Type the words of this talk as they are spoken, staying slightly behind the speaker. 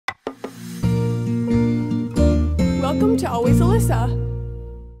welcome to Always Alyssa.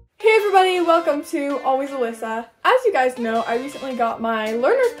 Hey everybody, welcome to Always Alyssa. As you guys know, I recently got my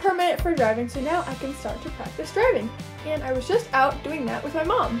learner's permit for driving, so now I can start to practice driving. And I was just out doing that with my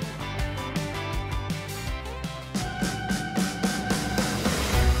mom.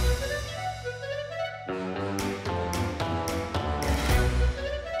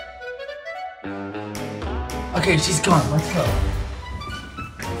 Okay, she's gone. Let's go.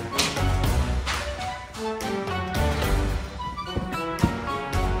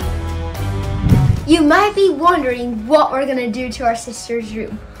 You might be wondering what we're gonna do to our sister's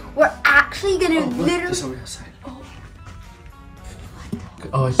room. We're actually gonna literally. Just over outside.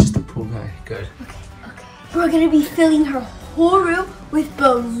 Oh, it's just a pool guy. Good. Okay. We're gonna be filling her whole room with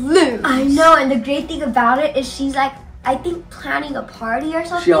balloons. I know, and the great thing about it is she's like, I think planning a party or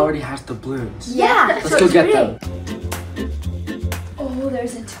something. She already has the balloons. Yeah. Let's go get them. Oh,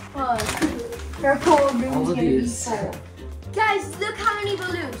 there's a ton. Her whole room's gonna be full. Guys, look how many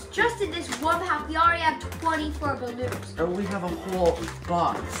balloons. Just in this one pack, we already have 24 balloons. And we have a whole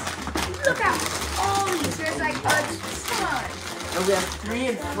box. Look at all these. There's like a ton. And we have 3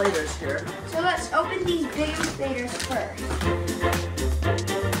 inflators here. So let's open these big inflators first.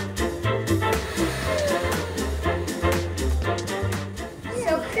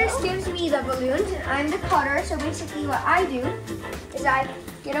 So Chris gives me the balloons and I'm the cutter. So basically what I do is I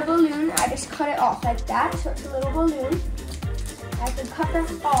get a balloon, I just cut it off like that. So it's a little balloon. I can cut them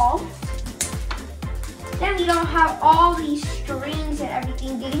all. Then we don't have all these strings and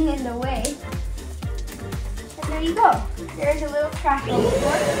everything getting in the way. And there you go. There's a little track on the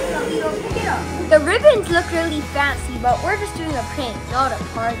floor, so we don't pick it up. The ribbons look really fancy, but we're just doing a prank, not a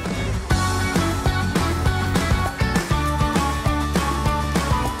party.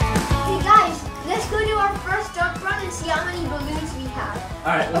 Hey guys, let's go do our first jump run and see how many balloons we have.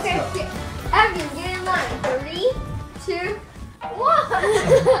 All right, let's go. Okay, Evan, get in line. 3, 2, 1.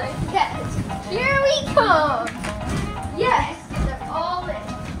 Yes, here we come. Yes, they're all in.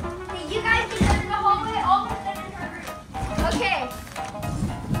 Hey, you guys get them in the hallway, all of them in her room. Okay,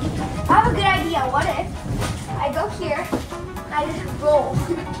 I have a good idea. What if I go here, I just roll.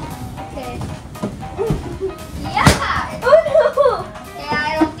 Okay. Yeah. Oh no. Yeah,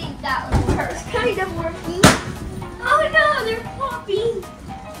 I don't think that would work. It's kind of working. Oh no, they're popping.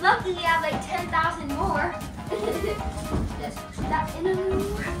 Luckily, I have like 10,000 more. Let's put that in a little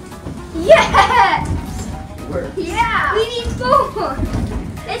more. Yes! Yeah! We need 4.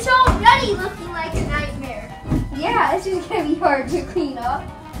 It's already looking like a nightmare. Yeah, this is gonna be hard to clean up.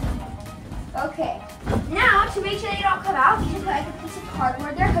 Okay. Now, to make sure they don't come out, we should put like a piece of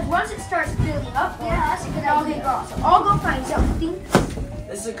cardboard there, because once it starts building up, that's a good idea. So I'll go find something.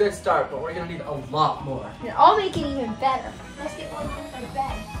 This is a good start, but we're gonna need a lot more. And I'll make it even better. Let's get one from my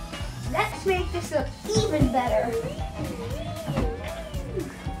bed. Let's make this look even better.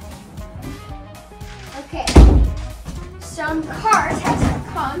 Okay. Some cars have to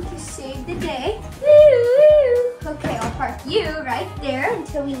come to save the day. Okay, I'll park you right there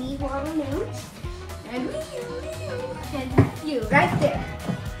until we need more balloons. And you right there.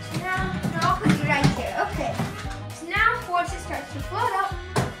 So now I'll put you right there. Okay. So now once it starts to float up,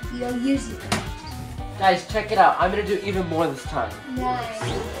 you'll use it. Guys, check it out. I'm gonna do even more this time. Nice.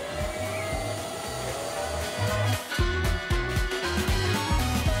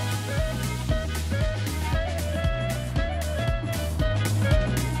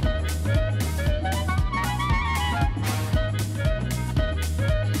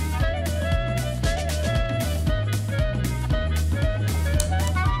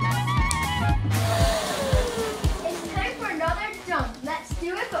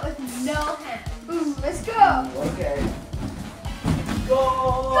 Let's go! Okay. Go!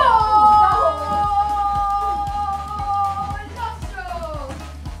 Go! Let's go!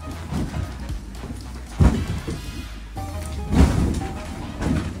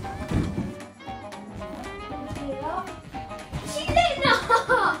 She didn't know!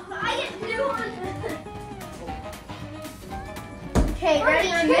 I didn't do it! Okay, ready?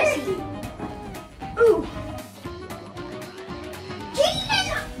 I'm messy. Ooh!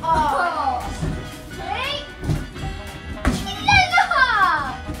 Oh!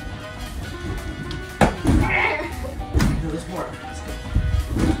 There's more.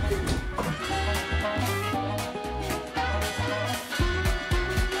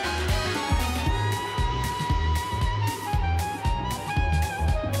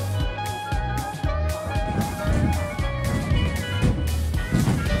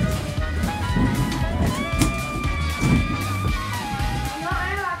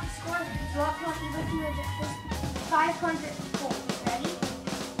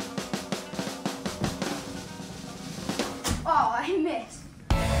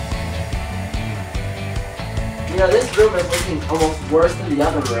 know, this room is looking almost worse than the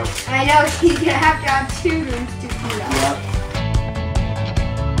other room. I know, he's gonna have to have 2 rooms to do that. Yep.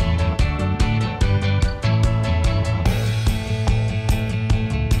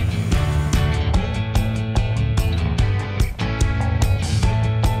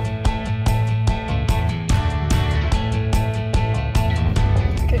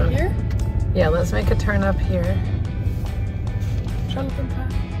 Okay, here. Yeah, let's make a turn up here. Jonathan,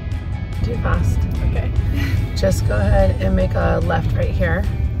 fast. Too fast. Okay. Just go ahead and make a left right here.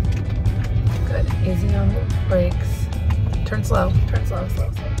 Good. Easy on the brakes. Turn slow. Turn slow, slow,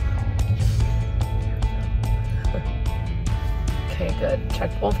 slow. Okay, good.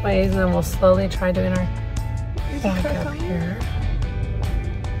 Check both ways and then we'll slowly try doing our back up here.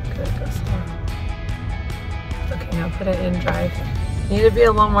 Good, go slow. Okay, now put it in drive. You need to be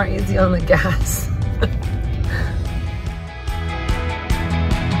a little more easy on the gas.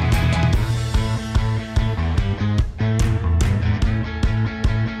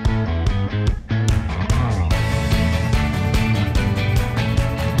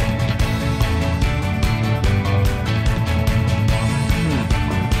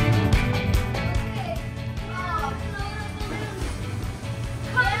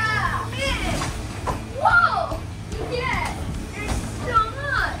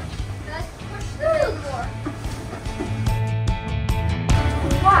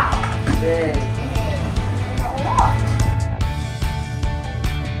 Big.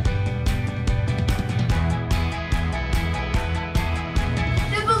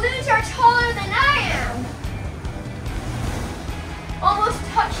 The balloons are taller than I am. Almost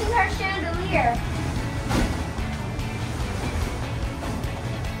touching our chandelier.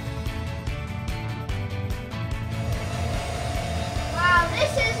 Wow,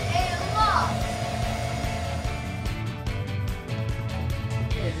 this is a lot.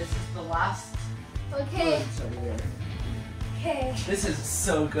 Okay, this is the last. Okay, balloons over here. okay. This is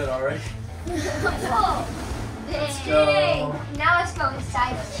so good already. Whoa. Let's go. Now let's go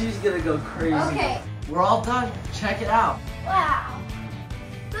inside. She's gonna go crazy. Okay. We're all done. Check it out. Wow.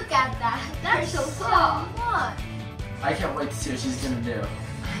 Look at that. That's so fun. I can't wait to see what she's gonna do.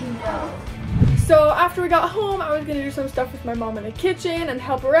 I know. So after we got home, I was gonna do some stuff with my mom in the kitchen and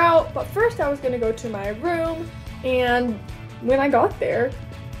help her out, but first I was gonna go to my room, and when I got there,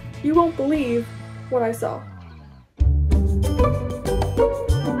 you won't believe what I saw.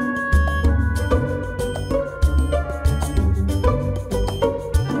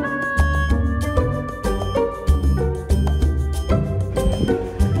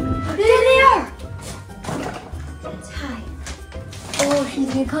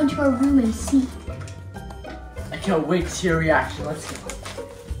 She's gonna come to our room and see. I can't wait to see your reaction. Let's go.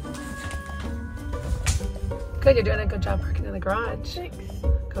 Good, you're doing a good job parking in the garage. Thanks.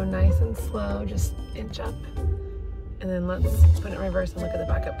 Go nice and slow, just inch up. And then let's put it in reverse and look at the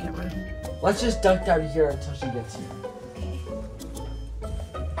backup camera. Let's just duck down here until she gets here. Okay.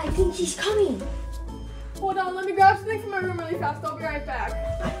 I think she's coming. Hold on, let me grab something from my room really fast. I'll be right back.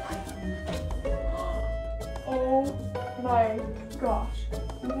 Oh my gosh.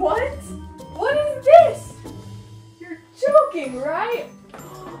 What? What is this? You're joking, right?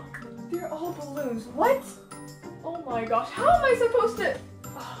 They're all balloons. What? Oh my gosh. How am I supposed to...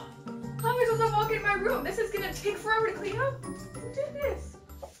 How am I supposed to walk in my room? This is gonna take forever to clean up. Who did this?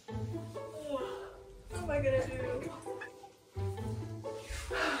 What am I gonna do?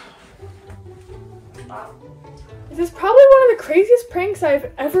 This is probably one of the craziest pranks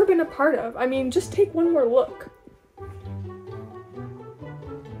I've ever been a part of. I mean, just take one more look.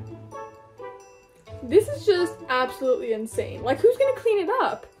 This is just absolutely insane. Like, who's gonna clean it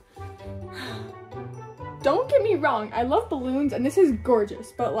up? Don't get me wrong, I love balloons and this is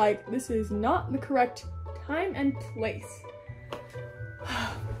gorgeous, but like, this is not the correct time and place.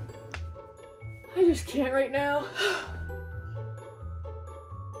 I just can't right now.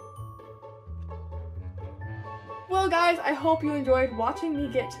 Well guys, I hope you enjoyed watching me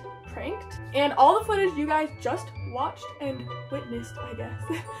get pranked, and all the footage you guys just watched and witnessed, I guess,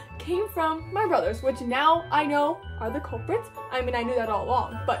 came from my brothers, which now I know are the culprits. I mean, I knew that all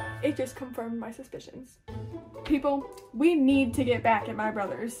along, but it just confirmed my suspicions. People, we need to get back at my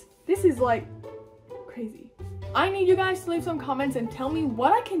brothers. This is like crazy. I need you guys to leave some comments and tell me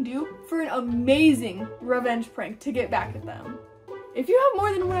what I can do for an amazing revenge prank to get back at them. If you have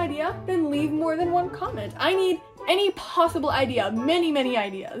more than one idea, then leave more than one comment. I need any possible idea, many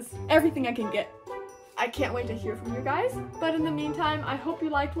ideas, everything I can get. I can't wait to hear from you guys, but in the meantime, I hope you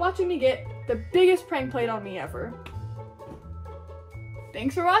liked watching me get the biggest prank played on me ever.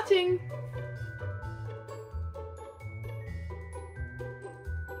 Thanks for watching!